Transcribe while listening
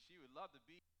love to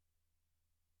be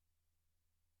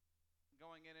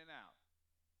going in and out.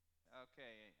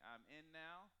 Okay, I'm in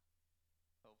now.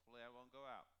 Hopefully, I won't go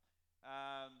out.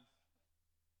 Um,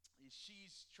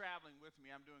 she's traveling with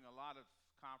me. I'm doing a lot of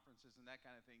conferences and that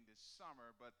kind of thing this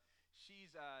summer, but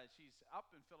she's up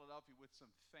in Philadelphia with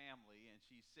some family, and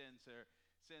she sends her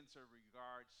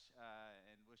regards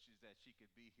and wishes that she could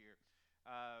be here.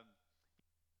 Um,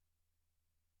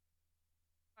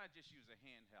 I just use a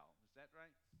handheld. Is that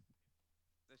right?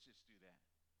 Let's just do that.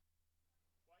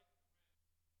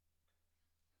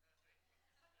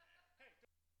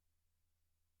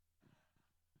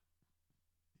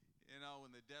 You know,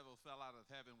 when the devil fell out of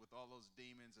heaven with all those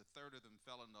demons, a third of them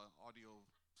fell in the audio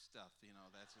stuff. You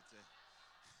know, that's what's it.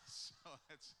 So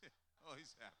that's it.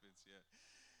 Always happens, yeah.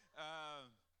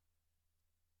 Um,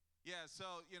 yeah,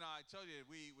 so, I told you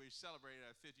we celebrated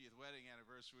our 50th wedding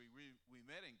anniversary. We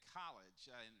met in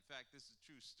college. In fact, this is a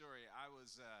true story.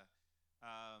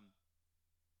 Um,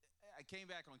 I came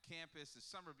back on campus the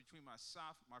summer between my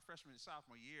freshman and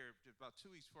sophomore year, just about 2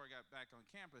 weeks before I got back on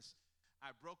campus.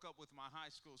 I broke up with my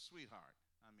high school sweetheart.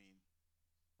 I mean,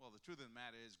 well, the truth of the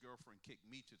matter is, girlfriend kicked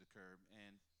me to the curb,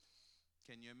 and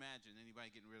can you imagine anybody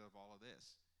getting rid of all of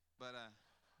this? But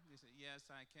he said, yes,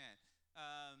 I can.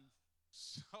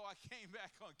 So I came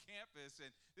back on campus,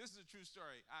 and this is a true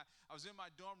story. I was in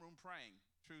my dorm room praying.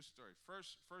 True story.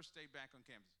 First day back on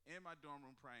campus, in my dorm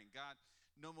room praying. God,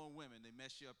 no more women. They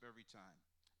mess you up every time.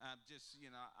 I'm just,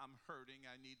 I'm hurting.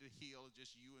 I need to heal.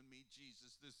 Just you and me,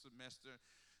 Jesus, this semester.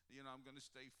 I'm going to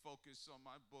stay focused on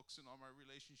my books and on my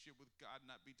relationship with God,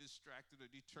 not be distracted or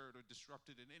deterred or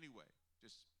disrupted in any way.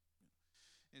 Just,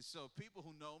 and so people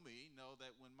who know me know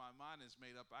that when my mind is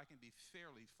made up, I can be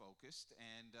fairly focused.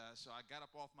 And so I got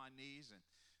up off my knees and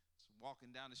was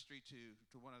walking down the street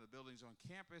to one of the buildings on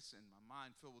campus, and my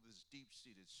mind filled with this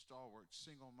deep-seated, stalwart,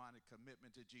 single-minded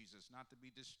commitment to Jesus, not to be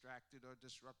distracted or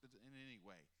disrupted in any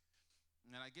way.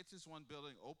 And I get to this one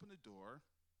building, open the door,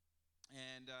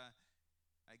 and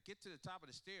I get to the top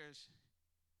of the stairs,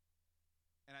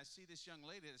 and I see this young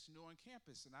lady that's new on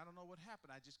campus, and I don't know what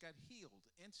happened. I just got healed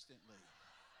instantly.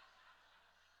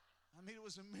 I mean, it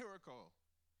was a miracle,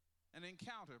 an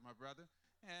encounter, my brother.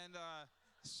 And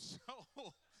so,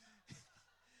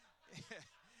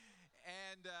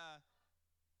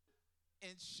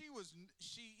 and she was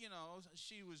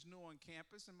new on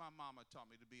campus, and my mama taught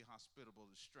me to be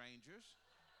hospitable to strangers.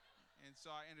 And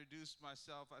so I introduced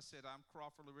myself. I said, I'm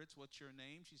Crawford Loritz. What's your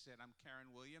name? She said, I'm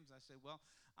Karen Williams. I said, well,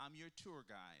 I'm your tour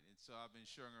guide. And so I've been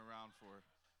showing around for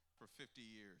 50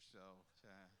 years. So,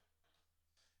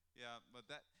 yeah, but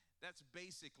that's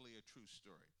basically a true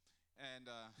story. And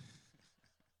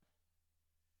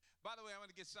by the way, I'm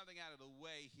going to get something out of the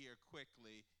way here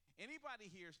quickly. Anybody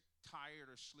here tired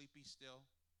or sleepy still?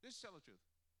 Just tell the truth.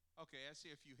 Okay, I see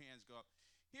a few hands go up.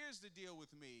 Here's the deal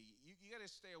with me. You got to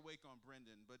stay awake on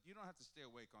Brendan, but you don't have to stay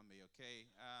awake on me,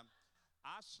 okay?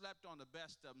 I slept on the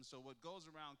best of them, so what goes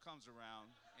around comes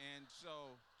around. And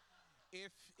so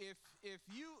if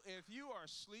you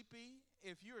are sleepy,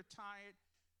 if you're tired,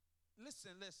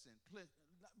 listen,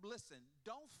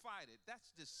 don't fight it.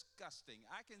 That's disgusting.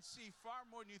 I can see far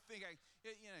more than you think.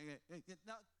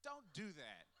 No, don't do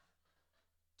that.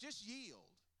 Just yield.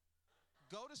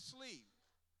 Go to sleep.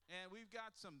 And we've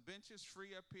got some benches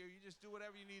free up here. You just do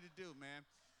whatever you need to do, man.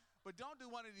 But don't do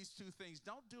one of these two things.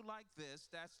 Don't do like this.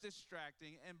 That's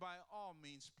distracting. And by all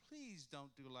means, please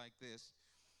don't do like this.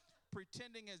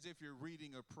 Pretending as if you're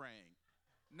reading or praying.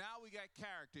 Now we got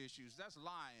character issues. That's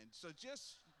lying. So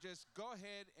just go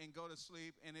ahead and go to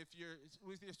sleep. And if you're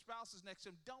with your spouses next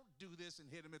to them, don't do this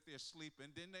and hit them if they're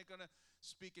sleeping. Then they're going to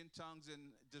speak in tongues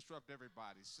and disrupt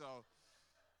everybody. So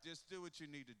just do what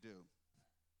you need to do.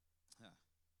 Huh.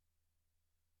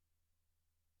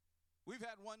 We've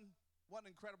had one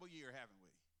incredible year, haven't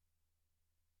we?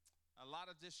 A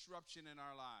lot of disruption in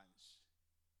our lives.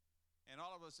 And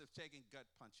all of us have taken gut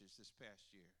punches this past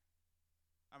year.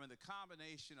 I mean, the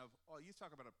combination of, you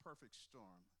talk about a perfect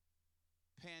storm.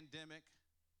 Pandemic,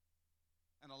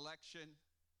 an election,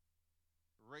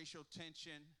 racial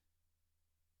tension,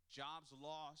 jobs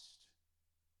lost,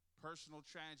 personal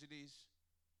tragedies.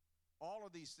 All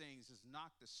of these things has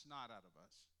knocked the snot out of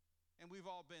us. And we've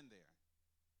all been there.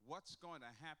 What's going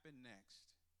to happen next?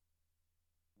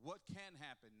 What can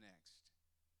happen next?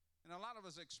 And a lot of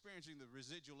us are experiencing the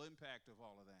residual impact of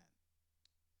all of that.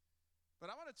 But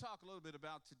I want to talk a little bit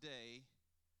about today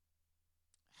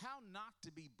how not to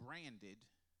be branded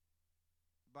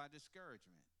by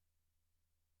discouragement.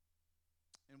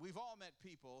 And we've all met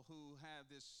people who have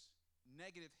this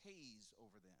negative haze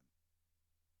over them.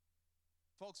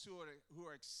 Folks who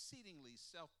are exceedingly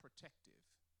self-protective.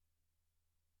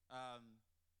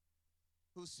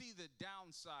 who see the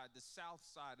downside, the south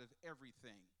side of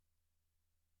everything.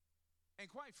 And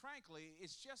quite frankly,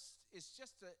 it's just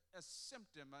a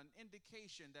symptom, an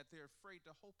indication that they're afraid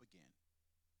to hope again.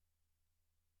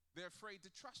 They're afraid to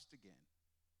trust again.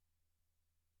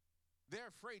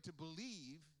 They're afraid to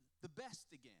believe the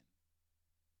best again.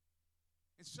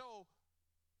 And so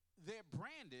they're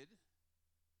branded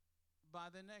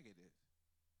by the negative.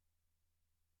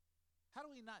 How do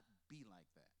we not be like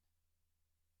that?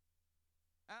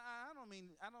 I don't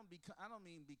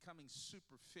mean becoming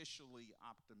superficially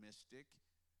optimistic,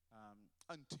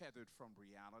 untethered from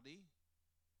reality.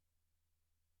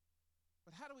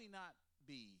 But how do we not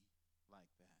be like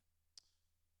that?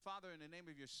 Father, in the name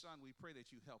of your Son, we pray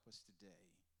that you help us today.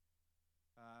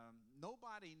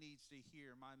 Nobody needs to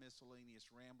hear my miscellaneous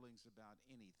ramblings about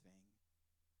anything.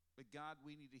 But God,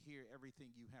 we need to hear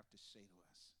everything you have to say to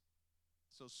us.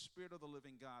 So, Spirit of the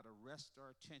living God, arrest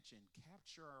our attention,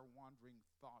 capture our wandering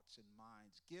thoughts and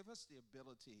minds. Give us the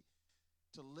ability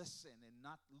to listen and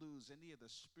not lose any of the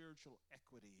spiritual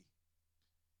equity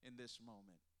in this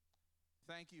moment.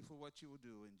 Thank you for what you will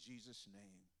do in Jesus'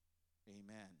 name.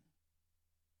 Amen.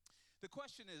 The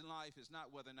question in life is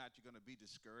not whether or not you're going to be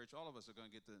discouraged. All of us are going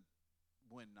to get the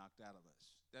wind knocked out of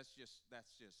us. That's just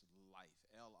life,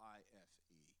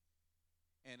 L-I-F-E.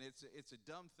 And it's a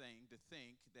dumb thing to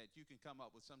think that you can come up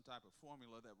with some type of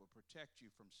formula that will protect you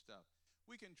from stuff.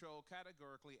 We control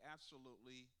categorically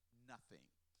absolutely nothing.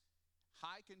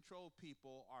 High control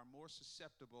people are more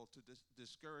susceptible to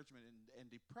discouragement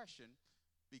and depression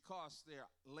because they're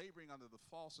laboring under the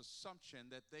false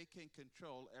assumption that they can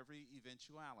control every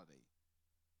eventuality.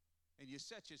 And you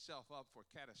set yourself up for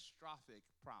catastrophic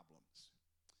problems.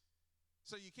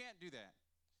 So you can't do that.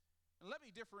 And let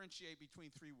me differentiate between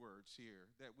three words here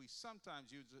that we sometimes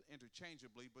use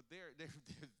interchangeably, but they're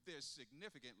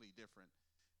significantly different.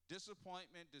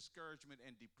 Disappointment, discouragement,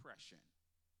 and depression.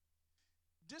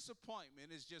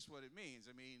 Disappointment is just what it means.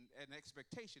 I mean, an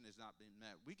expectation has not been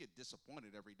met. We get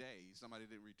disappointed every day. Somebody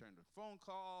didn't return the phone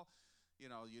call. You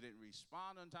know, you didn't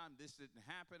respond on time. This didn't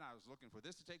happen. I was looking for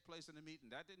this to take place in the meeting.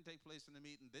 That didn't take place in the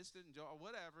meeting. This didn't, or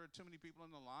whatever. Too many people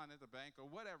in the line at the bank or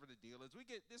whatever the deal is. We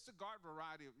get this a garden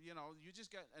variety of, you know, you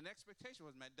just got an expectation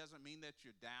was met. Doesn't mean that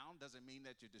you're down. Doesn't mean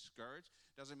that you're discouraged.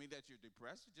 Doesn't mean that you're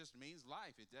depressed. It just means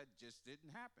life. That just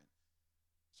didn't happen.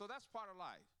 So that's part of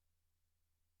life.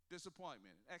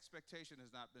 Disappointment. Expectation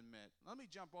has not been met. Let me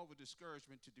jump over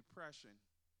discouragement to depression.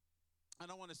 I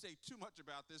don't want to say too much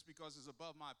about this because it's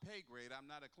above my pay grade. I'm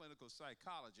not a clinical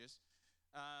psychologist.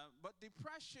 But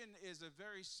depression is a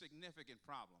very significant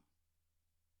problem.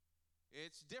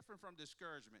 It's different from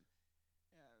discouragement.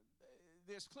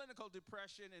 There's clinical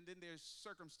depression and then there's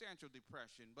circumstantial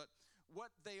depression. But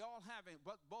what they all have,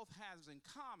 what both has in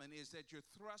common is that you're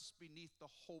thrust beneath the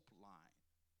hope line.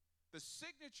 The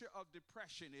signature of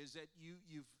depression is that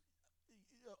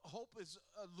hope is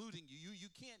eluding you. You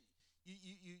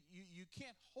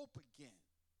can't hope again.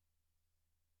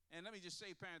 And let me just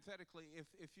say parenthetically,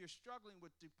 if you're struggling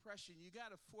with depression, you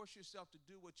got to force yourself to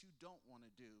do what you don't want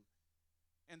to do.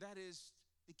 And that is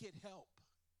to get help.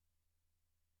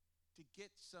 To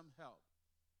get some help.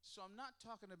 So I'm not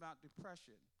talking about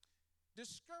depression.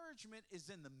 Discouragement is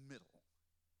in the middle.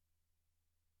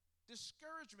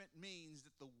 Discouragement means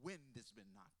that the wind has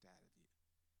been knocked out of you.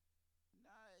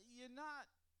 You're not,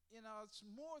 it's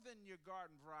more than your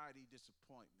garden variety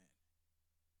disappointment.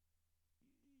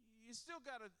 You still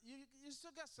got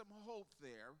some hope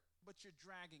there, but you're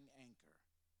dragging anchor.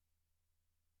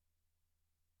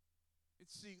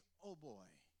 It's the, oh boy.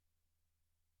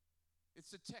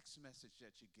 It's the text message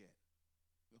that you get.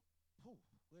 Oh,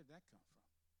 where'd that come from?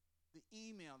 The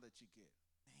email that you get.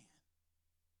 Man.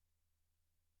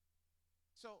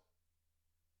 So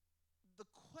the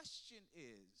question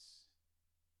is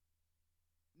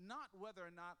not whether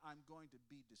or not I'm going to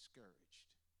be discouraged,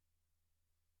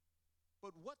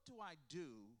 but what do I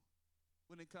do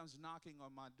when it comes knocking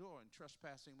on my door and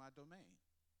trespassing my domain?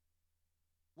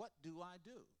 What do I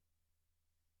do?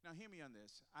 Now, hear me on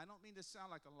this. I don't mean to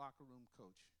sound like a locker room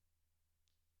coach,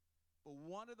 but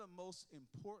one of the most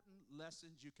important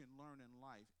lessons you can learn in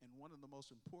life, and one of the most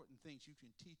important things you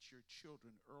can teach your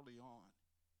children early on,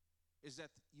 is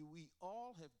that we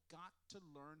all have got to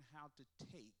learn how to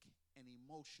take an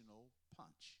emotional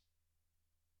punch.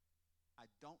 I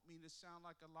don't mean to sound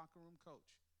like a locker room coach,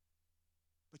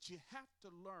 but you have to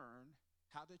learn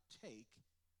how to take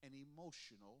an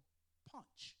emotional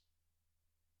punch.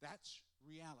 That's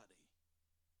reality.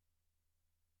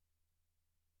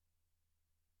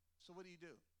 So what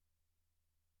do?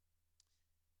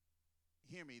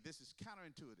 Hear me, this is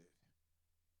counterintuitive.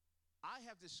 I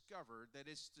have discovered that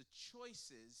it's the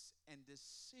choices and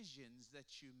decisions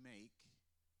that you make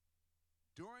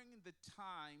during the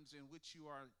times in which you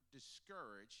are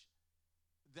discouraged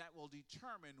that will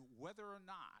determine whether or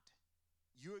not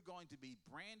you're going to be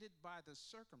branded by the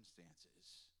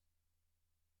circumstances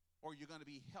or you're going to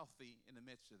be healthy in the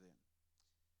midst of them.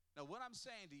 Now, what I'm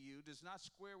saying to you does not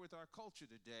square with our culture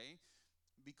today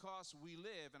because we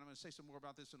live, and I'm going to say some more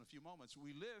about this in a few moments,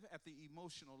 we live at the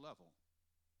emotional level.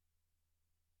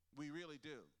 We really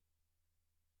do.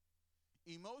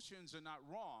 Emotions are not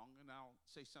wrong, and I'll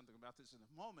say something about this in a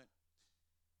moment,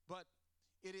 but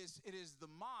it is the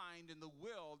mind and the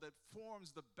will that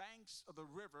forms the banks of the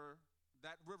river,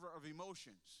 that river of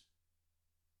emotions.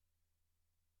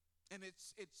 And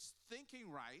it's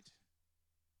thinking right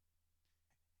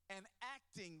and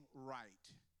acting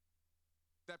right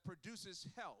that produces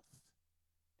health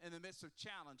in the midst of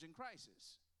challenge and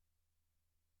crisis.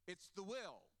 It's the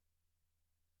will.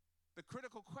 The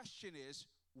critical question is,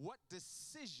 what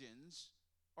decisions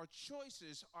or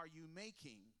choices are you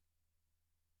making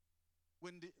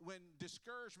when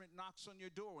discouragement knocks on your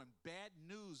door, when bad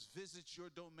news visits your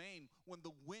domain, when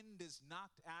the wind is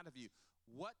knocked out of you?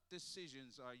 What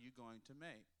decisions are you going to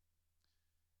make?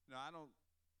 Now, I don't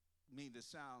mean to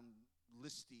sound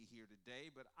listy here today,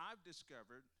 but I've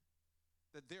discovered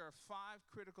that there are 5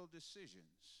 critical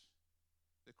decisions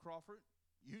that, Crawford,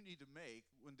 you need to make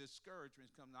when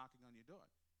discouragements come knocking on your door.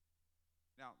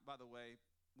 Now, by the way,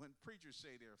 when preachers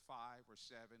say there are 5 or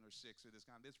 7 or 6 of this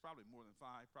kind, there's probably more than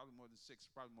 5, probably more than 6,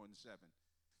 probably more than 7.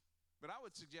 But I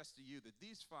would suggest to you that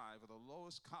these 5 are the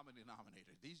lowest common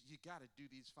denominator. You got to do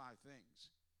these 5 things.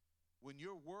 When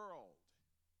your world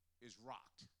is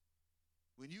rocked,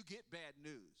 when you get bad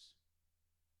news,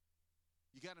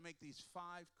 you got to make these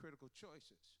 5 critical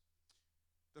choices.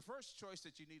 The first choice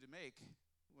that you need to make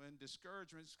when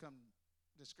discouragement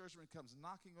comes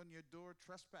knocking on your door,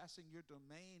 trespassing your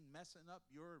domain, messing up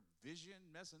your vision,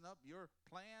 messing up your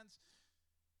plans,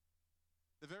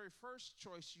 the very first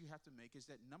choice you have to make is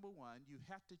that, number 1, you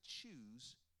have to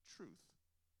choose truth.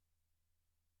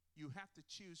 You have to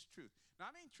choose truth. Now,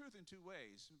 I mean truth in 2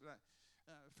 ways.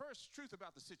 First, truth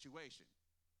about the situation.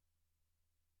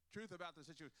 Truth about the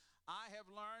situation. I have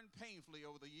learned painfully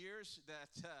over the years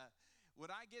that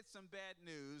when I get some bad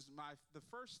news, the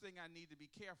first thing I need to be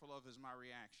careful of is my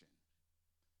reaction.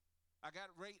 I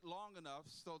got to wait long enough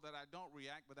so that I don't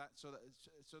react, but I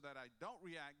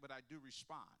do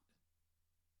respond.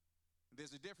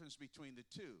 There's a difference between the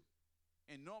two,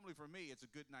 and normally for me, it's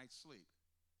a good night's sleep.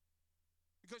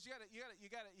 Because you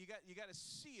gotta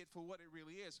see it for what it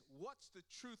really is. What's the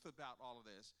truth about all of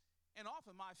this? And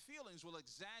often my feelings will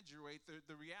exaggerate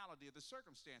the reality of the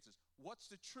circumstances.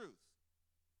 What's the truth?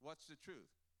 What's the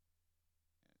truth?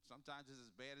 And sometimes it's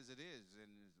as bad as it is, and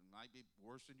it might be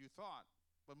worse than you thought.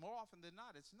 But more often than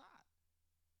not, it's not.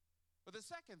 But the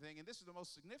second thing, and this is the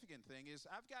most significant thing, is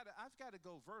I've got to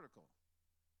go vertical.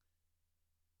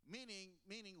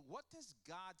 Meaning, what does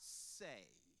God say?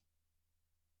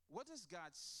 What does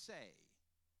God say?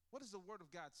 What does the Word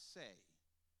of God say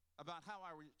about how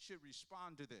I should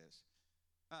respond to this?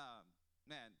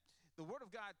 The Word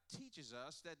of God teaches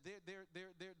us that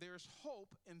there's hope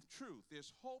in truth.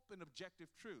 There's hope in objective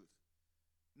truth.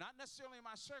 Not necessarily in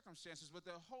my circumstances, but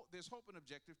there's hope in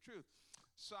objective truth.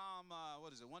 Psalm,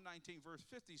 119 verse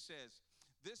 50 says,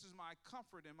 "This is my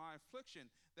comfort in my affliction,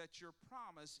 that your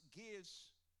promise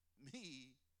gives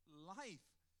me life."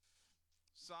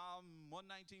 Psalm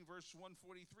 119 verse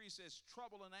 143 says,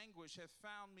 "Trouble and anguish have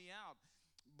found me out,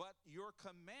 but your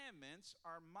commandments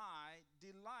are my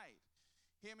delight."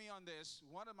 Hear me on this.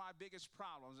 One of my biggest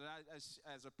problems, and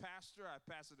as a pastor, I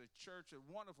pastored a church, a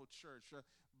wonderful church, a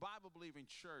Bible-believing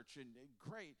church, and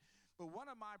great. But one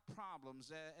of my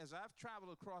problems, as I've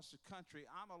traveled across the country,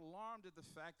 I'm alarmed at the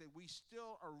fact that we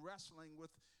still are wrestling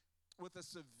with a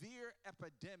severe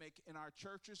epidemic in our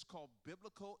churches called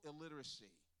biblical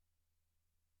illiteracy.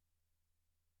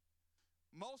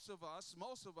 Most of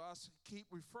us keep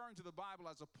referring to the Bible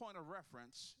as a point of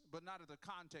reference, but not at the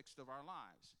context of our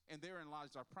lives. And therein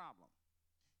lies our problem.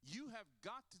 You have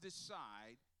got to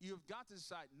decide,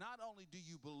 not only do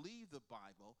you believe the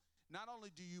Bible, not only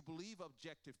do you believe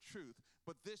objective truth,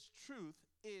 but this truth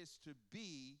is to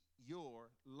be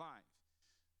your life.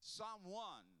 Psalm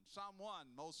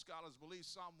 1, most scholars believe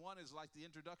Psalm 1 is like the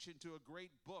introduction to a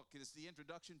great book. It is the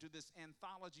introduction to this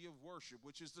anthology of worship,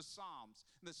 which is the Psalms.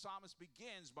 And the psalmist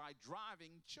begins by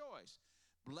driving choice.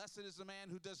 Blessed is the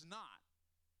man who does not.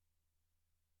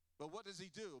 But what does he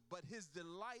do? But his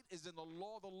delight is in the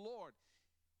law of the Lord.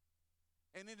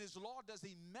 And in his law does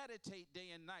he meditate day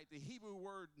and night. The Hebrew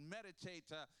word meditate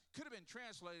could have been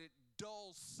translated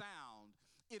dull sound.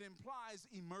 It implies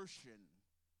immersion.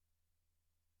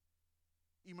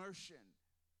 Immersion.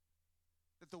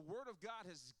 That the Word of God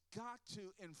has got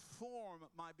to inform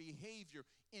my behavior.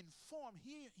 Hear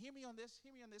me on this,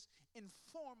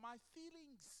 inform my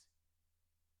feelings.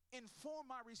 Inform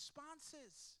my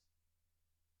responses.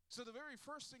 So the very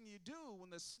first thing you do when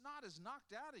the snot is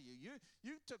knocked out of you,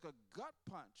 you took a gut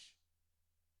punch.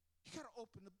 You got to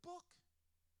open the book.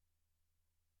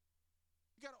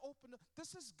 You got to open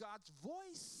this is God's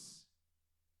voice.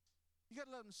 You got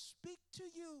to let him speak to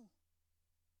you.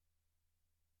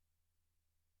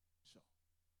 So,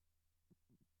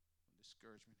 when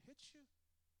discouragement hits you,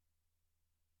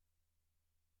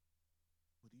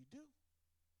 what do?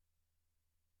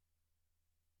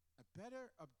 I better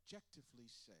objectively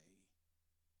say,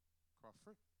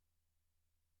 Crawford,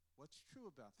 what's true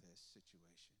about this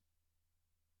situation?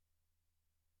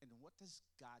 And what does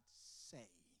God say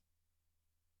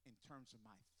in terms of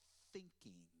my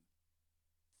thinking,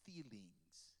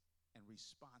 feelings, and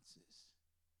responses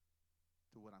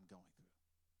to what I'm going through?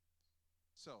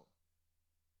 So,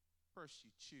 first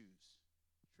you choose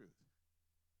truth.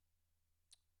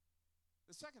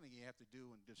 The second thing you have to do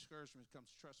when discouragement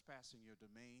comes trespassing your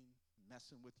domain,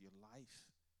 messing with your life,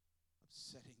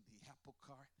 upsetting the apple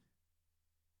cart,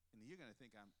 and you're going to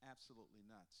think I'm absolutely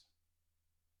nuts.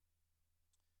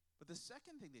 But the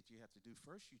second thing that you have to do,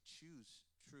 first you choose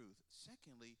truth.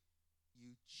 Secondly,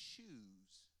 you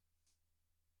choose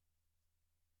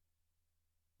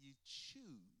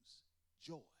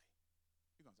joy.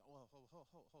 You're going to say, well,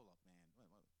 hold up, man.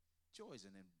 Wait. Joy is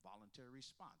an involuntary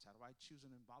response. How do I choose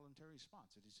an involuntary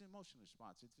response? It's an emotional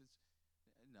response.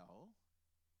 No.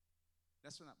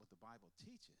 That's not what the Bible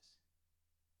teaches.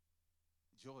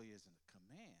 Joy isn't a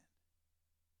command.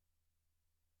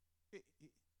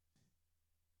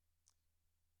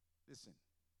 Listen.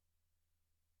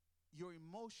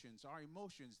 Our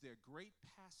emotions, they're great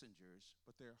passengers,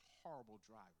 but they're horrible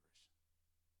drivers.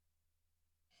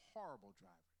 Horrible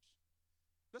drivers.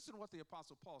 Listen to what the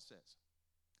Apostle Paul says.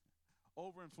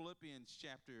 Over in Philippians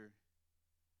chapter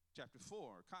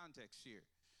 4, context here.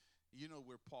 You know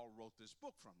where Paul wrote this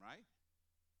book from, right?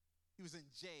 He was in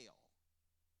jail.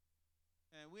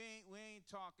 And we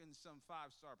ain't talking some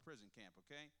 5-star prison camp,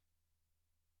 okay?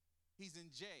 He's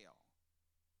in jail.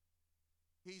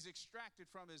 He's extracted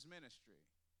from his ministry.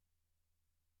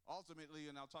 Ultimately,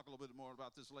 and I'll talk a little bit more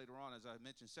about this later on as I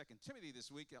mentioned 2 Timothy this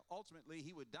week, ultimately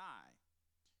he would die.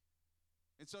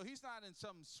 And so he's not in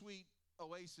some sweet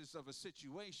oasis of a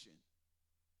situation.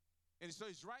 And so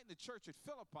he's writing the church at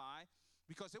Philippi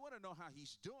because they want to know how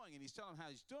he's doing, and he's telling them how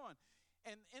he's doing.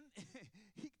 And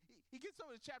he gets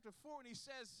over to chapter 4 and he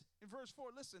says in verse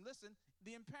 4, listen,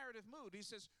 the imperative mood. He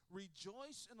says,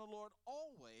 rejoice in the Lord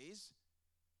always.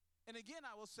 And again,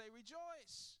 I will say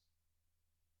rejoice.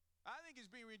 I think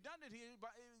it's being redundant here,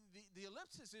 but the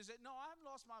ellipsis is that, no, I haven't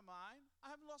lost my mind.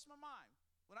 I haven't lost my mind.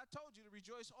 When I told you to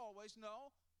rejoice always, no,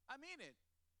 I mean it.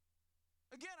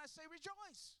 Again, I say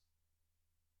rejoice.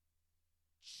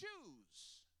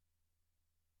 Choose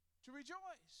to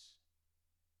rejoice.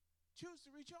 Choose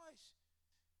to rejoice.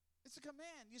 It's a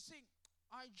command. You see,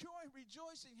 our joy and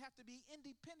rejoicing have to be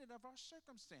independent of our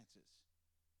circumstances.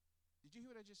 Did you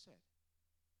hear what I just said?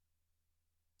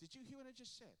 Did you hear what I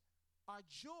just said? Our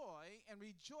joy and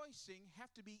rejoicing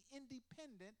have to be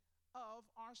independent of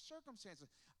our circumstances.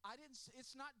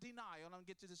 It's not denial. I'm going to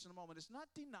get to this in a moment. It's not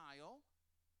denial.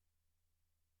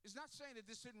 It's not saying that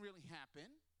this didn't really happen.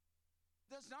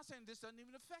 That's not saying this doesn't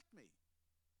even affect me.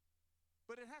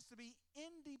 But it has to be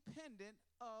independent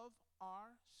of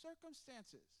our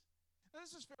circumstances. Now,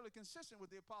 this is fairly consistent with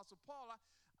the Apostle Paul.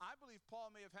 I believe Paul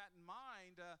may have had in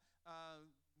mind a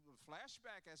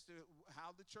flashback as to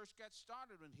how the church got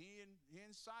started when he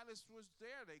and Silas was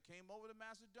there. They came over to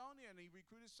Macedonia and he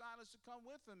recruited Silas to come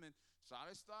with him. And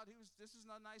Silas thought this is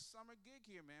a nice summer gig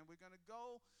here, man. We're going to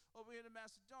go over here to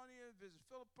Macedonia, visit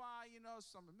Philippi,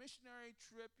 summer missionary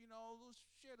trip, we'll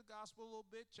share the gospel a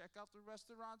little bit, check out the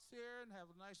restaurants here and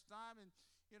have a nice time and,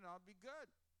 it'll be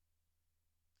good.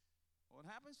 What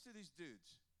happens to these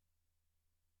dudes?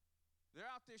 They're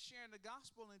out there sharing the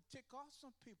gospel and tick off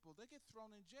some people. They get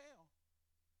thrown in jail.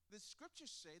 The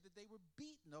scriptures say that they were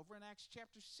beaten over in Acts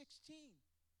chapter 16.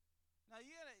 Now,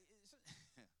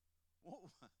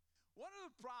 one of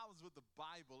the problems with the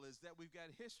Bible is that we've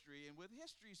got history, and with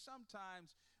history,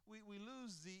 sometimes we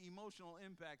lose the emotional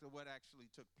impact of what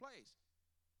actually took place.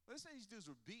 But let's say these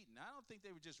dudes were beaten. I don't think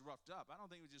they were just roughed up. I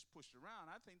don't think they were just pushed around.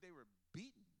 I think they were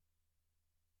beaten.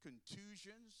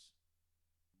 Contusions,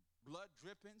 blood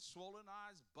dripping, swollen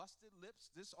eyes, busted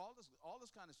lips, all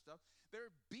this kind of stuff.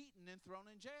 They're beaten and thrown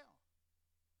in jail.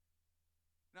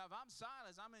 Now, if I'm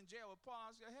Silas, I'm in jail with Paul, I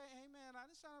was go, hey, man, I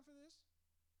didn't sign up for this.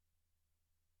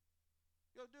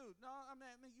 Yo, dude, no, I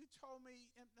mean, you told me,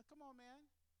 come on, man.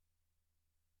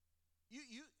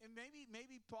 And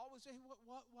maybe Paul would say,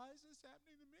 why is this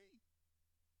happening to me?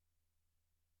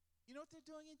 You know what they're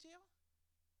doing in jail?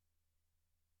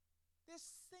 They're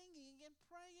singing and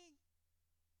praying.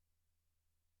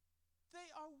 They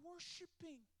are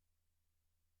worshiping.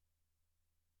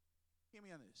 Hear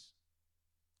me on this.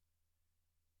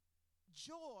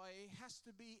 Joy has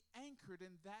to be anchored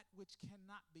in that which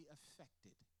cannot be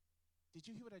affected. Did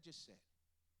you hear what I just said?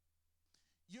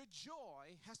 Your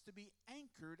joy has to be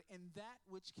anchored in that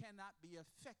which cannot be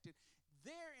affected.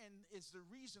 Therein is the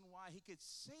reason why he could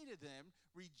say to them,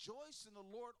 rejoice in the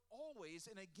Lord always.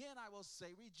 And again, I will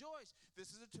say rejoice.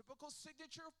 This is a typical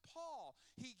signature of Paul.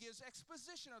 He gives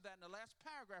exposition of that in the last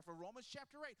paragraph of Romans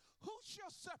chapter 8. Who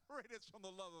shall separate us from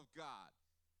the love of God?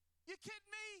 You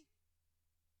kidding me?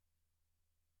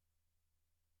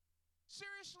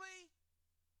 Seriously?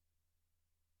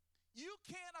 You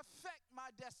can't affect my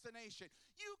destination.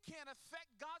 You can't affect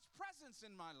God's presence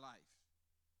in my life.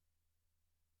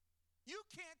 You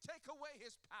can't take away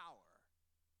his power.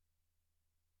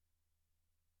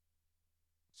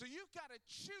 So you've got to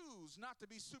choose not to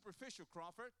be superficial,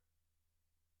 Crawford.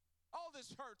 All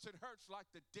this hurts. It hurts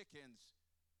like the dickens.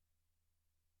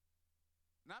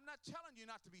 And I'm not telling you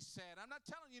not to be sad. I'm not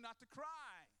telling you not to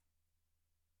cry.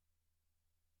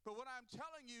 But what I'm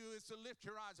telling you is to lift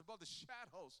your eyes above the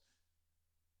shadows.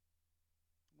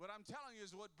 What I'm telling you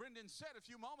is what Brendan said a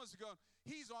few moments ago.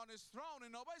 He's on his throne, and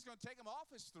nobody's going to take him off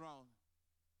his throne.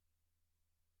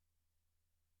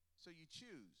 So you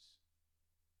choose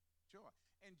joy.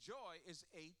 And joy is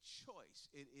a choice.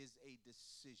 It is a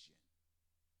decision.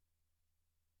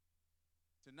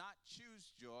 To not choose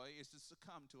joy is to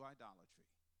succumb to idolatry.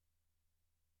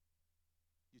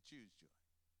 You choose joy.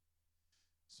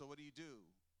 So what do you do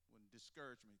when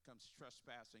discouragement comes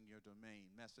trespassing your domain,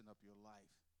 messing up your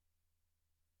life?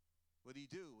 What do you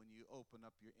do when you open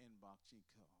up your inbox and you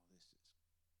go, oh, this is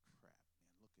crap, man,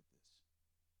 look at this.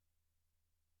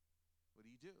 What do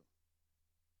you do?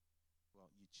 Well,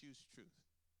 you choose truth.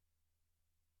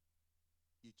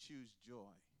 You choose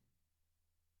joy.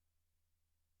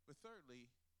 But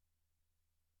thirdly,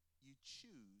 you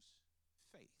choose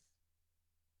faith.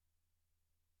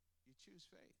 You choose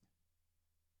faith.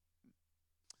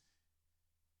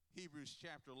 Hebrews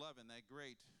chapter 11, that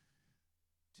great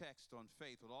text on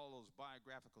faith with all those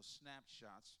biographical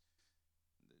snapshots.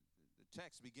 The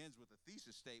text begins with a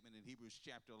thesis statement in Hebrews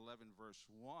chapter 11, verse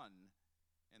 1.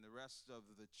 And the rest of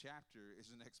the chapter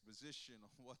is an exposition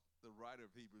of what the writer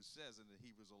of Hebrews says in the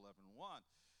Hebrews 11:1.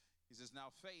 He says,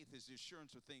 now faith is the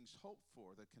assurance of things hoped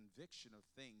for, the conviction of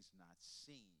things not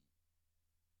seen.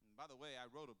 And by the way,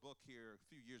 I wrote a book here a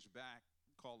few years back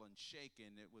called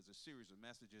Unshaken. It was a series of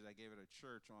messages I gave at a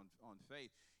church on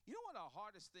faith. You know one of the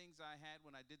hardest things I had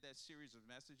when I did that series of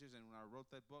messages and when I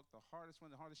wrote that book, the hardest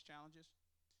challenges?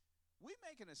 We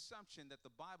make an assumption that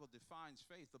the Bible defines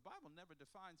faith. The Bible never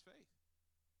defines faith.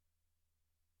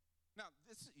 Now,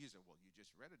 you say, well, you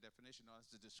just read a definition. No,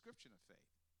 it's a description of faith.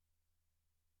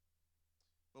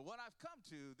 But what I've come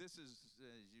to, this is,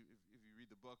 if you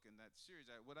read the book in that series,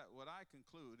 what I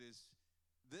conclude is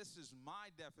this is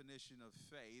my definition of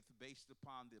faith based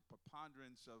upon the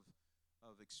preponderance of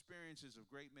experiences of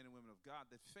great men and women of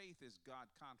God, that faith is God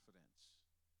confidence.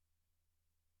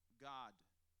 God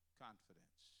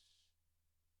confidence.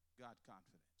 God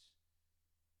confidence.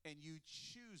 And you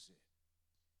choose it.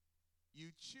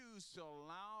 You choose to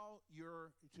allow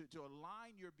to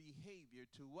align your behavior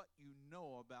to what you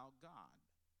know about God.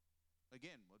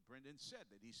 Again, what Brendan said,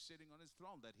 that he's sitting on his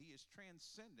throne, that he is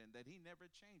transcendent, that he never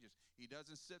changes. He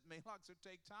doesn't sip Maalox or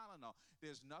take Tylenol.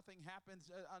 There's nothing happens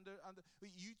under.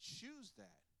 You choose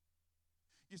that.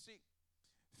 You see,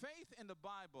 faith in the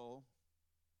Bible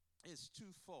is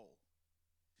twofold.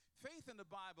 Faith in the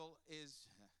Bible is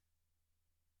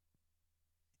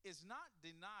not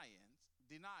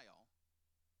denial.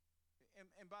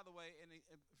 And by the way, and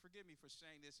forgive me for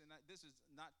saying this, and this is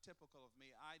not typical of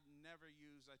me. I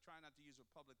try not to use a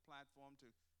public platform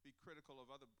to be critical of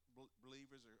other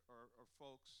believers or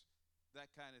folks,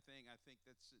 that kind of thing. I think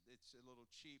it's a little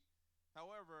cheap.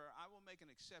 However, I will make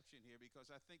an exception here because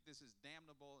I think this is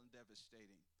damnable and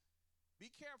devastating.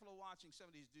 Be careful of watching some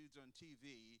of these dudes on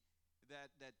TV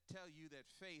that tell you that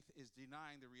faith is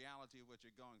denying the reality of what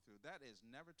you're going through. That is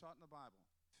never taught in the Bible.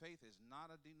 Faith is not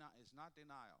denial.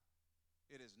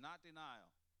 It is not denial.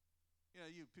 You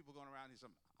know, you people going around here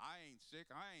saying, I ain't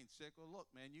sick. Well, look,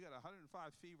 man, you got 105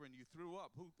 fever and you threw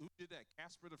up. Who did that?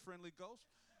 Casper the Friendly Ghost?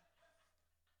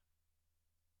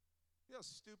 You know how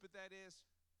stupid that is?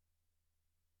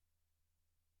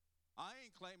 I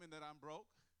ain't claiming that I'm broke.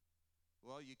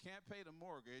 Well, you can't pay the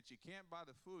mortgage, you can't buy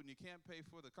the food, and you can't pay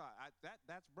for the car.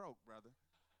 That's broke, brother.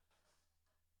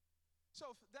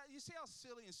 So you see how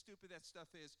silly and stupid that stuff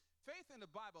is? Faith in the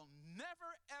Bible never,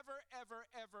 ever, ever,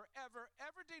 ever, ever,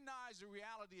 ever denies the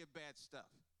reality of bad stuff.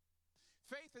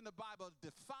 Faith in the Bible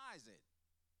defies it.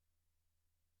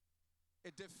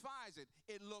 It defies it.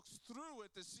 It looks through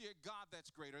it to see a God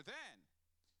that's greater than.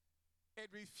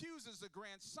 It refuses to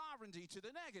grant sovereignty to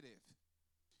the negative.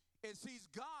 It sees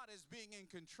God as being in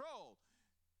control.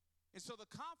 And so the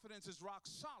confidence is rock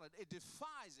solid. It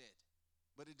defies it,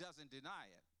 but it doesn't deny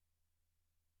it.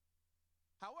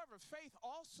 However, faith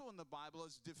also in the Bible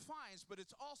is defiance, but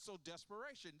it's also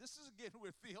desperation. This is, again, where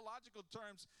theological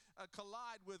terms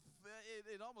collide with,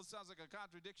 it almost sounds like a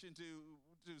contradiction to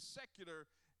secular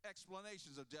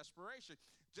explanations of desperation.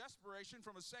 Desperation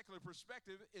from a secular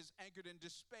perspective is anchored in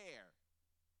despair.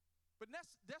 But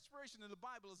desperation in the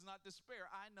Bible is not despair.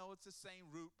 I know it's the same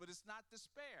root, but it's not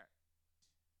despair.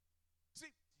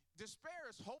 See, despair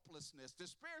is hopelessness.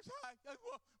 Despair is,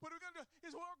 what are we going to do?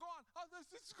 Is the world going? Oh, this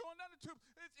is going down the tube.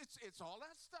 It's all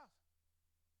that stuff.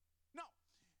 No.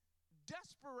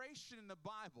 Desperation in the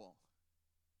Bible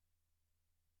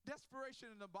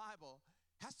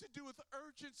has to do with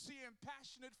urgency and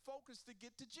passionate focus to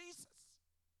get to Jesus,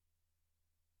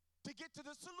 to get to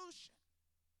the solution.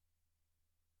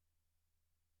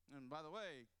 And by the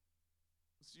way,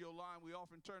 it's the old line, we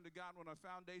often turn to God when our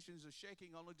foundations are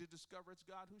shaking, only to discover it's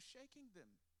God who's shaking them.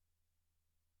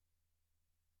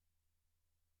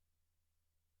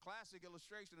 Classic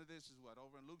illustration of this is what?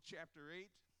 Over in Luke chapter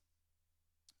 8.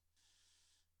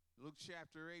 Luke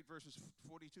chapter 8, verses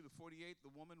 42 to 48,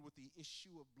 the woman with the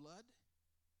issue of blood.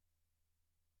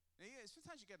 Now, yeah,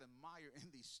 sometimes you got to admire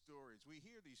in these stories. We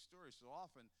hear these stories so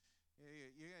often.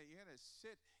 You got to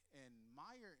sit and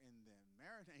mire in them,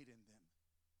 marinate in them.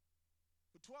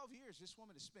 For 12 years, this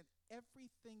woman has spent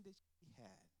everything that she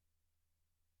had.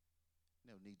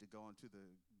 No need to go into the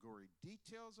gory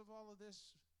details of all of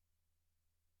this,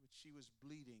 but she was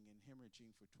bleeding and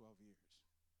hemorrhaging for 12 years.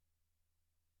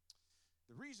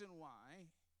 The reason why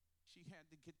she had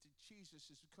to get to Jesus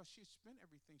is because she had spent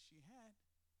everything she had.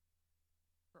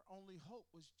 Her only hope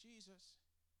was Jesus.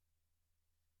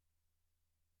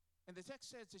 And the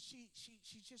text says that she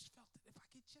just felt that if I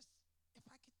could just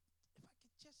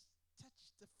touch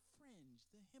the fringe,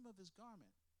 the hem of his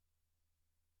garment.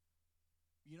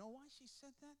 You know why she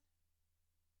said that?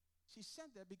 She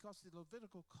said that because the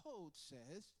Levitical code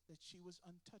says that she was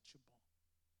untouchable.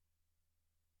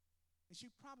 And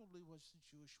she probably was a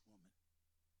Jewish woman.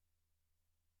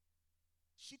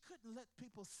 She couldn't let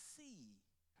people see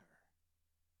her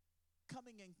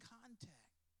coming in contact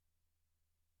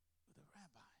with a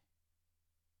rabbi.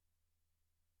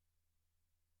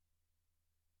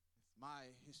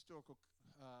 My historical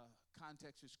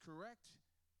context is correct.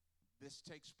 This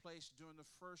takes place during the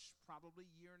first probably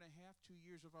year and a half, 2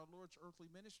 years of our Lord's earthly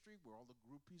ministry, where all the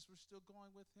groupies were still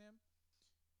going with him.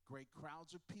 Great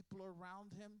crowds of people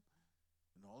around him,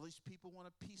 and all these people want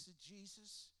a piece of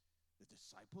Jesus. The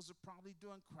disciples are probably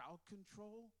doing crowd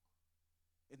control,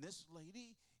 and this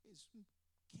lady is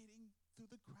getting through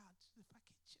the crowds. If I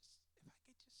could just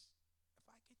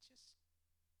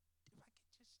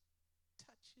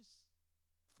touch his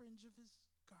fringe of his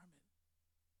garment.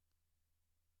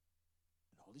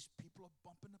 And all these people are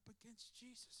bumping up against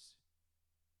Jesus.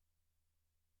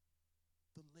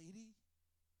 The lady,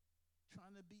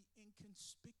 trying to be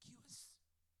inconspicuous,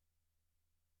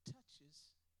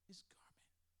 touches his garment.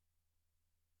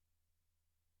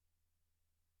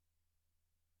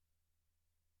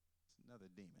 It's another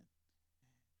demon.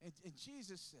 And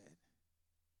Jesus said,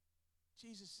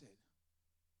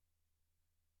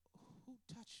 who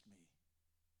touched me?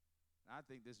 And I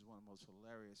think this is one of the most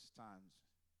hilarious times,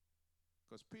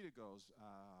 because Peter goes, I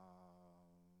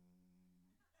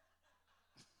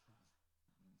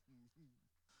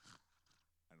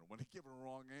don't want to give a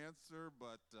wrong answer,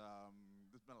 but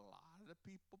there's been a lot of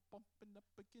people bumping up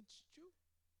against you.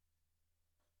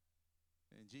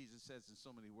 And Jesus says in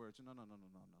so many words, no.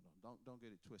 Don't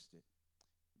get it twisted.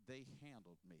 They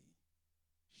handled me.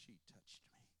 She touched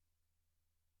me.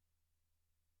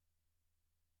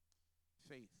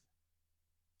 Faith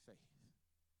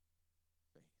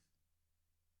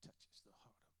touches the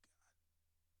heart of God.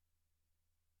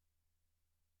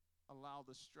 Allow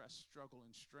the stress, struggle,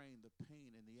 and strain, the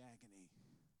pain and the agony,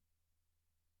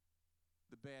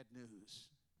 the bad news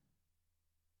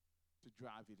to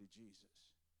drive you to Jesus.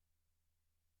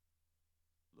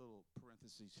 Little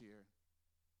parentheses here.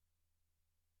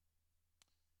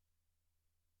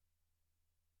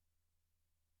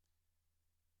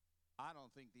 I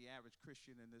don't think the average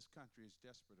Christian in this country is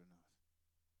desperate enough.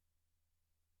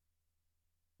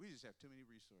 We just have too many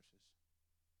resources.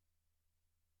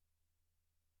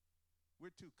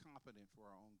 We're too competent for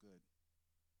our own good.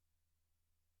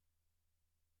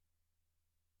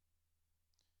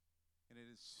 And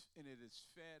it is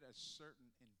fed a certain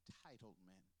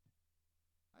entitlement.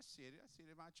 I see it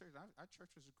in my church. Our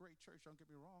church is a great church, don't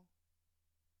get me wrong.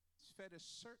 It's fed a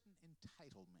certain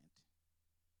entitlement.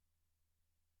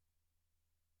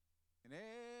 And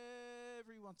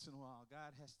every once in a while,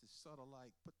 God has to sort of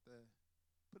like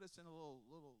put us in a little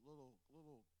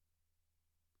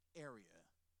area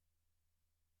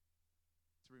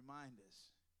to remind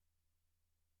us,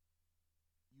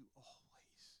 you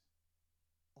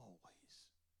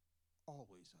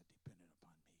always are dependent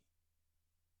upon me.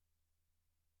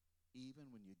 Even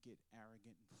when you get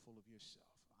arrogant and full of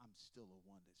yourself, I'm still the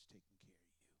one that's taking care of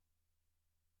you.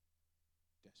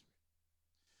 Desperate.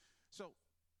 So,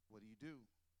 what do?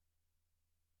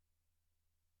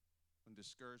 When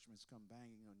discouragements come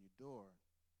banging on your door,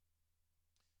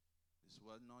 this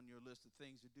wasn't on your list of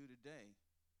things to do today.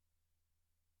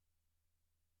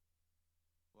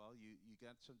 Well, you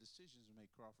got some decisions to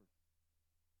make, Crawford.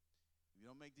 If you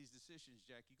don't make these decisions,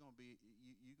 Jack, you're gonna be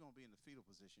in the fetal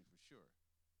position for sure.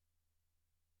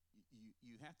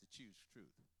 You have to choose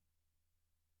truth.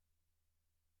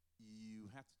 You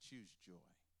have to choose joy.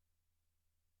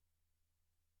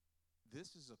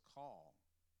 This is a call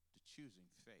to choosing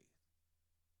faith.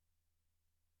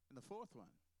 And the fourth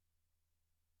one,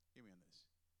 hear me on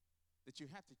this, that you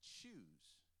have to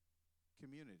choose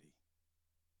community.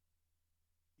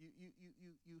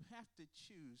 You have to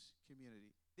choose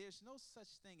community. There's no such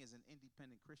thing as an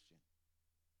independent Christian.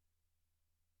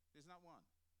 There's not one.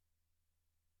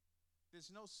 There's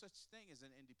no such thing as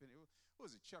an independent. What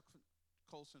was it? Chuck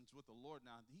Colson's with the Lord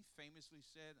now. He famously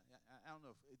said, I don't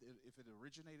know if it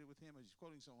originated with him or he's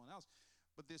quoting someone else,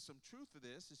 but there's some truth to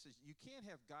this. It says you can't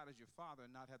have God as your father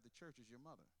and not have the church as your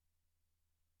mother.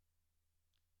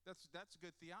 That's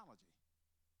good theology.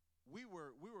 We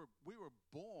were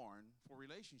born for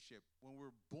relationship. When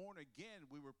we're born again,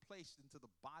 we were placed into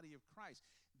the body of Christ.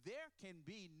 There can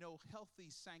be no healthy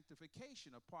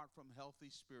sanctification apart from healthy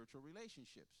spiritual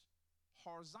relationships,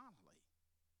 horizontally.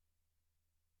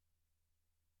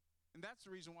 And that's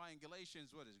the reason why in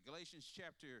Galatians, Galatians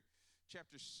chapter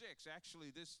 6, actually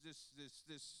this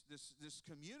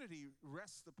community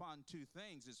rests upon two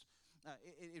things.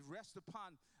 It rests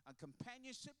upon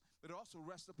companionship, but it also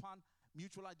rests upon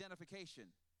mutual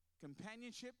identification.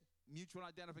 Companionship, mutual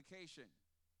identification.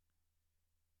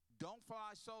 Don't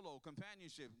fly solo,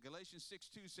 companionship. Galatians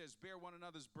 6:2 says, bear one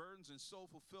another's burdens and so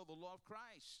fulfill the law of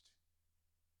Christ.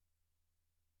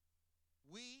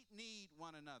 We need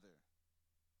one another.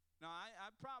 Now, I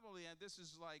probably, and this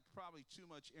is like probably too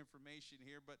much information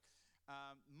here, but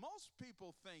most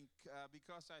people think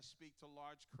because I speak to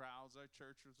large crowds, our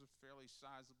church is a fairly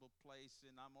sizable place,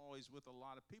 and I'm always with a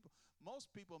lot of people. Most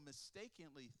people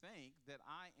mistakenly think that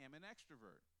I am an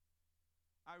extrovert.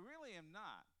 I really am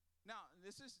not. Now,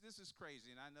 this is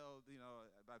crazy, and I know,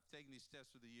 I've taken these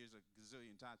tests through the years a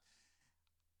gazillion times.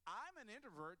 I'm an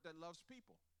introvert that loves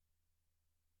people.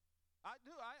 I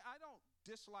do. I don't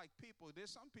dislike people.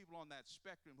 There's some people on that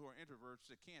spectrum who are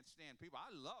introverts that can't stand people. I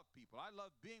love people. I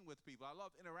love being with people. I love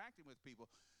interacting with people.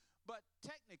 But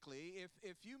technically,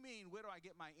 if you mean where do I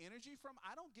get my energy from,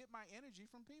 I don't get my energy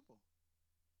from people.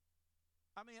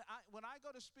 I mean, when I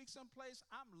go to speak someplace,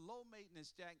 I'm low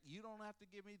maintenance, Jack. You don't have to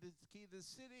give me the key to the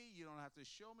city. You don't have to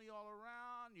show me all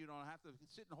around. You don't have to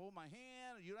sit and hold my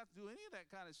hand. You don't have to do any of that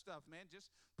kind of stuff, man.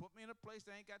 Just put me in a place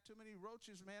that ain't got too many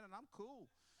roaches, man, and I'm cool.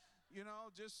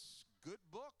 Just good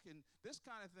book and this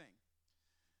kind of thing.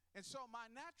 And so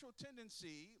my natural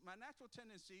tendency, when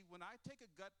I take a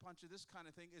gut punch of this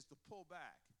kind of thing, is to pull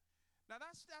back. Now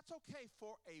that's okay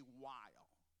for a while.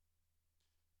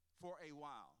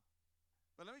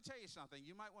 But let me tell you something.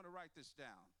 You might want to write this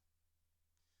down.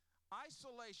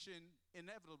 Isolation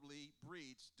inevitably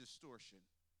breeds distortion.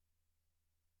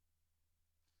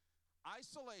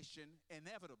 Isolation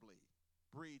inevitably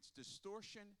breeds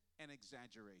distortion and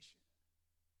exaggeration.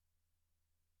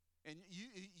 And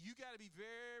you got to be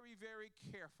very, very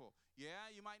careful.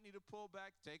 Yeah, you might need to pull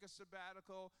back, take a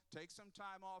sabbatical, take some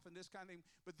time off and this kind of thing.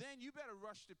 But then you better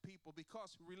rush to people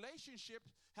because relationship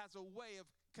has a way of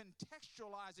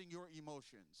contextualizing your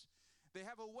emotions. They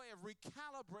have a way of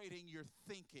recalibrating your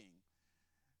thinking.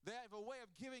 They have a way of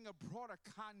giving a broader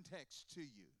context to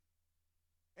you.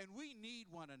 And we need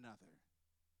one another.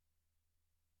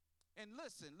 And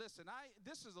listen, this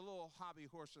is a little hobby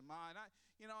horse of mine.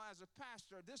 As a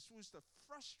pastor, this was to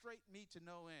frustrate me to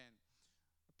no end.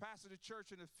 pastored a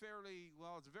church in a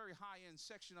it's a very high-end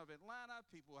section of Atlanta.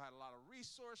 People had a lot of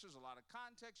resources, a lot of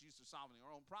context, used to solving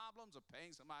their own problems or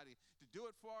paying somebody to do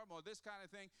it for them or this kind of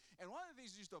thing. And one of the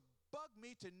things that used to bug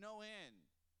me to no end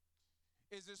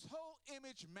is this whole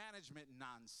image management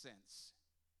nonsense.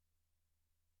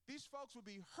 These folks would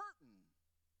be hurting,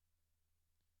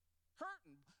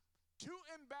 too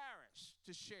embarrassed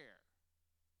to share.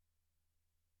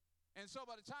 And so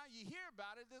by the time you hear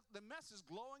about it, the mess is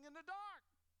glowing in the dark.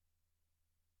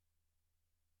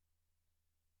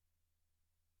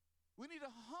 We need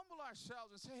to humble ourselves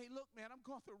and say, hey, look, man, I'm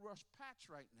going through a rough patch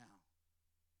right now.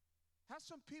 Have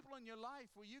some people in your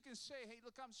life where you can say, hey,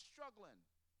 look, I'm struggling.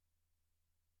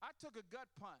 I took a gut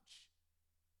punch.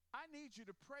 I need you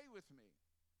to pray with me.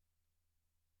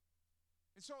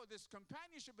 And so this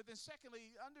companionship, but then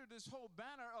secondly, under this whole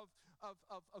banner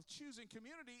of choosing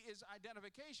community is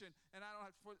identification. And I don't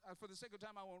have, for the sake of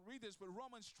time, I won't read this, but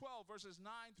Romans 12, verses 9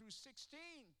 through 16.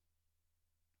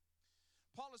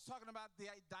 Paul is talking about the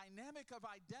dynamic of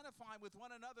identifying with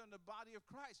one another in the body of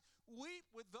Christ. Weep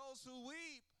with those who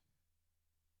weep.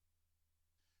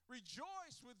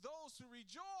 Rejoice with those who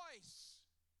rejoice.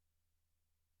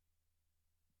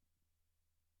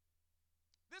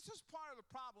 This is part of the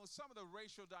problem with some of the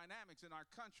racial dynamics in our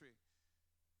country.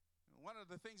 One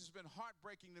of the things that's been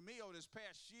heartbreaking to me over this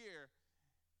past year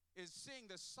is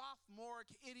seeing the sophomoric,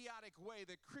 idiotic way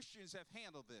that Christians have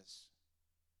handled this.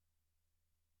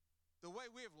 The way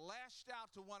we have lashed out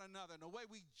to one another and the way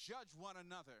we judge one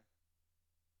another.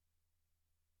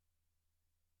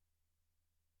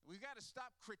 We've got to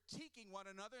stop critiquing one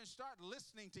another and start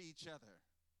listening to each other.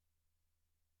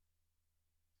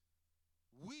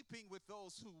 Weeping with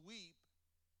those who weep.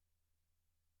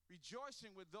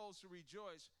 Rejoicing with those who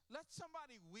rejoice. Let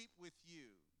somebody weep with you.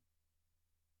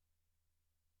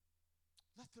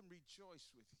 Let them rejoice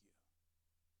with you.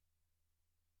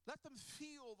 Let them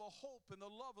feel the hope and the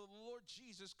love of the Lord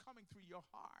Jesus coming through your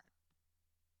heart.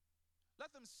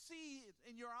 Let them see it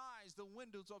in your eyes, the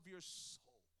windows of your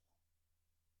soul.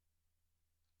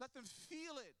 Let them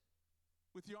feel it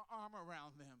with your arm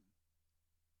around them.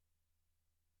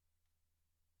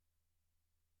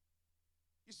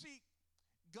 You see,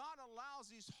 God allows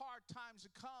these hard times to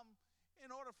come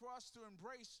in order for us to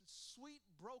embrace sweet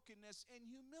brokenness and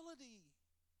humility.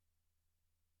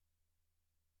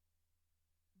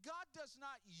 God does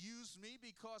not use me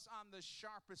because I'm the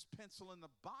sharpest pencil in the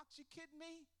box. You kidding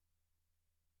me?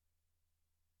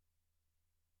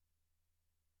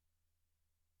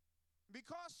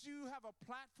 Because you have a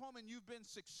platform and you've been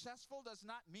successful does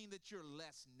not mean that you're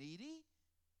less needy.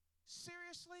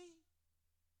 Seriously?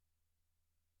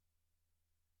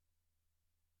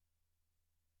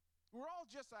 We're all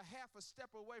just a half a step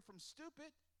away from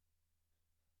stupid.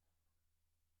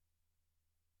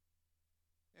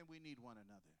 And we need one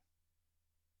another.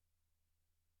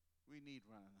 We need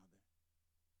one another.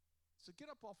 So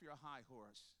get up off your high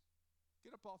horse.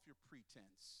 Get up off your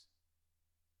pretense.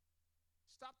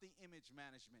 Stop the image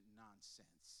management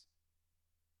nonsense.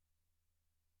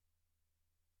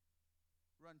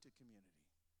 Run to community.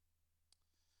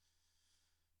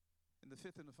 And the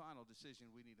fifth and the final decision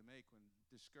we need to make when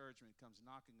discouragement comes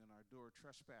knocking on our door,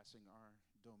 trespassing our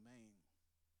domain.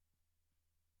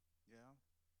 Yeah?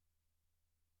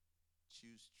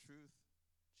 Choose truth,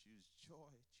 choose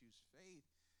joy, choose faith,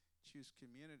 choose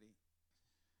community.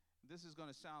 This is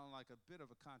going to sound like a bit of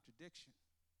a contradiction.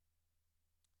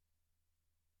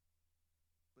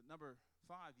 But number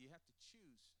 5, you have to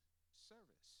choose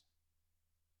service.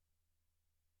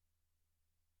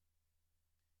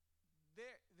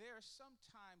 There are some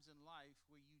times in life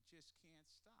where you just can't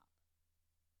stop.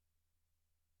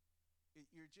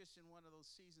 You're just in one of those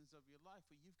seasons of your life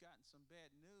where you've gotten some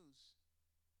bad news.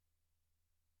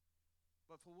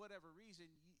 But for whatever reason,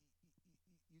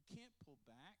 you can't pull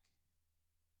back.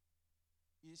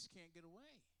 You just can't get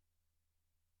away.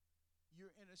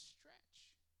 You're in a stretch.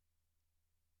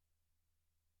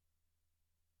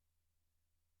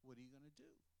 What are you going to do?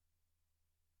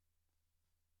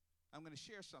 I'm going to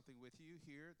share something with you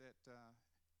here that,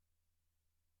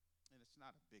 and it's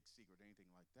not a big secret or anything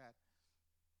like that,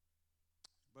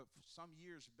 but some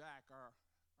years back, our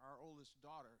oldest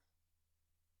daughter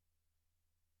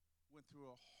went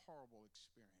through a horrible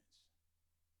experience.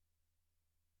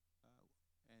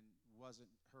 And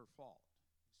wasn't her fault.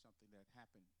 Something that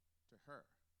happened to her.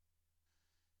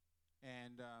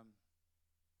 And,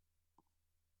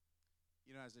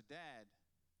 as a dad,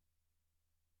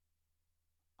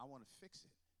 I want to fix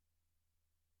it.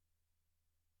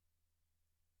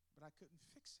 But I couldn't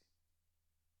fix it.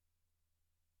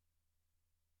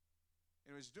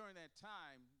 It was during that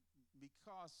time,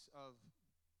 because of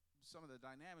some of the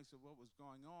dynamics of what was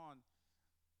going on,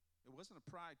 it wasn't a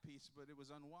pride piece, but it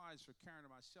was unwise for Karen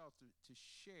and myself to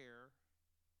share,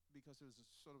 because it was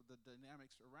sort of the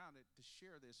dynamics around it, to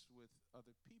share this with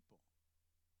other people.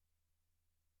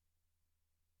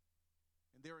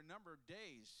 And there were a number of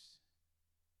days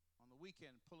on the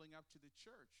weekend pulling up to the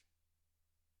church,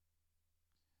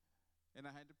 and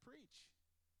I had to preach.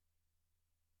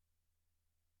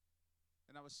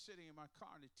 And I was sitting in my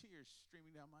car and the tears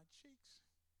streaming down my cheeks.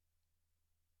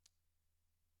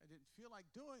 I didn't feel like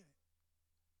doing it.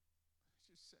 I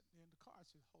just sat there in the car and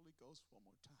said, Holy Ghost, one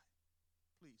more time.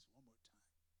 Please, one more time.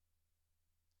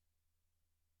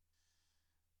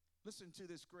 Listen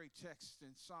to this great text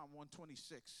in Psalm 126.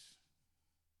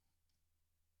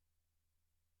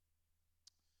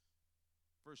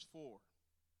 Verse 4.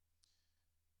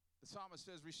 The psalmist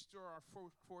says, restore our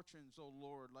fortunes, O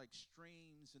Lord, like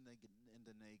streams in the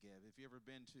Negev. If you've ever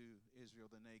been to Israel,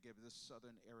 the Negev, this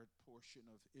southern arid portion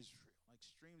of Israel, like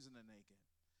streams in the Negev.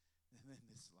 And then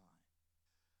this line.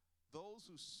 Those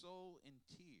who sow in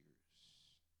tears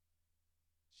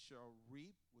shall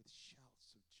reap with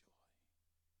shouts of joy.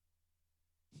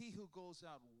 He who goes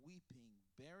out weeping,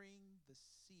 bearing the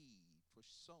seed for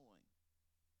sowing,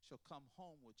 shall come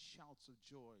home with shouts of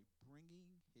joy, bringing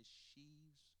his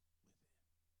sheaves with him.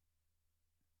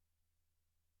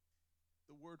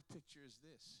 The word picture is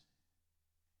this.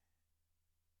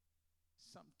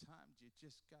 Sometimes you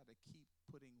just got to keep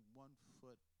putting one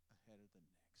foot ahead of the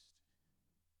next.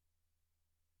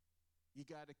 You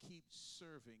got to keep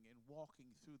serving and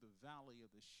walking through the valley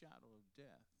of the shadow of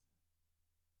death.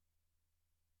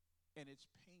 And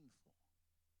it's painful.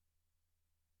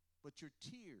 But your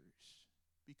tears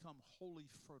become holy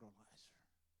fertilizer.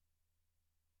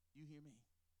 You hear me?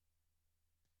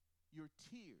 Your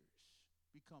tears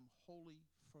become holy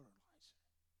fertilizer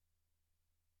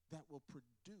that will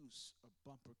produce a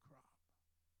bumper crop.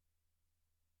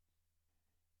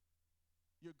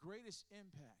 Your greatest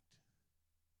impact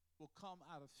will come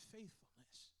out of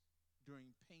faithfulness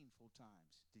during painful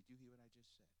times. Did you hear what I just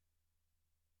said?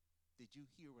 Did you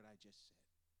hear what I just said?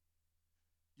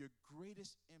 Your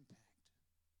greatest impact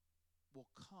will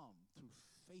come through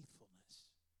faithfulness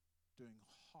during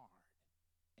hard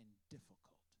and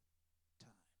difficult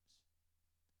times.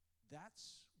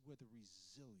 That's where the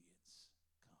resilience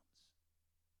comes.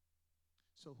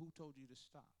 So who told you to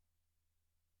stop?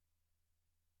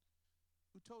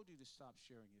 Who told you to stop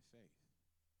sharing your faith?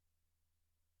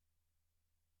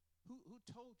 Who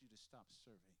told you to stop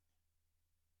serving?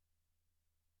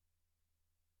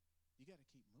 You got to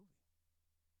keep moving.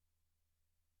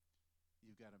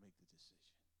 You've got to make the decision.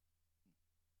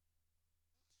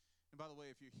 And by the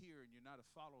way, if you're here and you're not a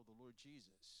follower of the Lord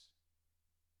Jesus,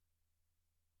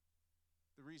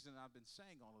 the reason I've been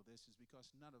saying all of this is because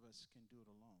none of us can do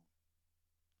it alone.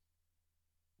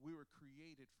 We were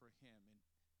created for him, and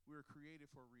we were created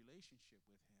for a relationship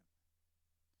with him.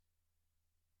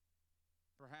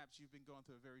 Perhaps you've been going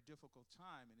through a very difficult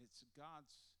time, and it's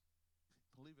God's,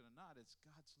 believe it or not, it's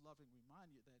God's loving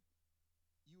reminder that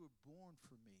you were born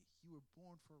for me. You were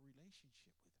born for a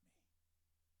relationship with me.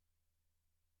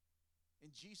 And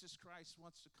Jesus Christ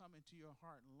wants to come into your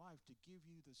heart and life to give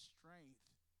you the strength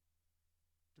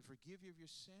to forgive you of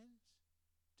your sins,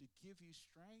 to give you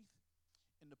strength,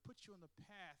 and to put you on the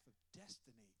path of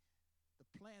destiny, the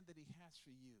plan that he has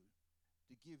for you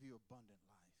to give you abundant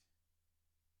life.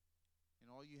 And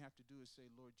all you have to do is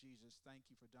say, Lord Jesus, thank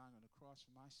you for dying on the cross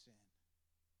for my sin.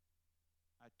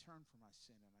 I turn from my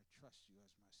sin and I trust you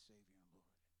as my Savior and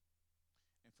Lord.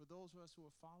 And for those of us who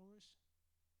are followers,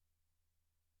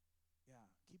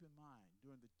 keep in mind,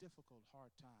 during the difficult,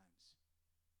 hard times,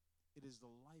 it is the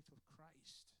life of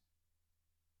Christ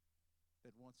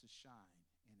that wants to shine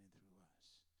in and through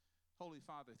us. Holy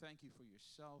Father, thank you for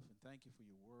yourself and thank you for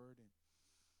your word. And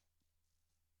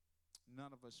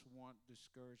none of us want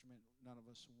discouragement. None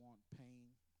of us want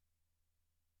pain.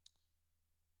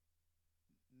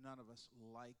 None of us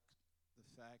like the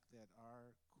fact that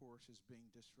our course is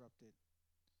being disrupted.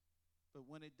 But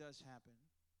when it does happen,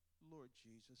 Lord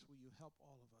Jesus, will you help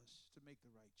all of us to make the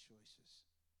right choices,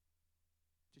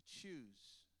 to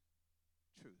choose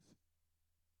truth,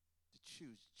 to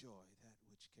choose joy, that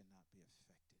which cannot be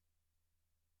affected,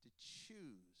 to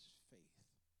choose faith,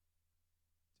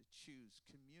 to choose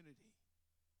community,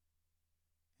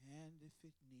 and if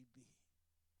it need be,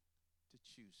 to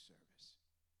choose service.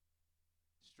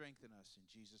 Strengthen us in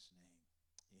Jesus' name.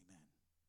 Amen.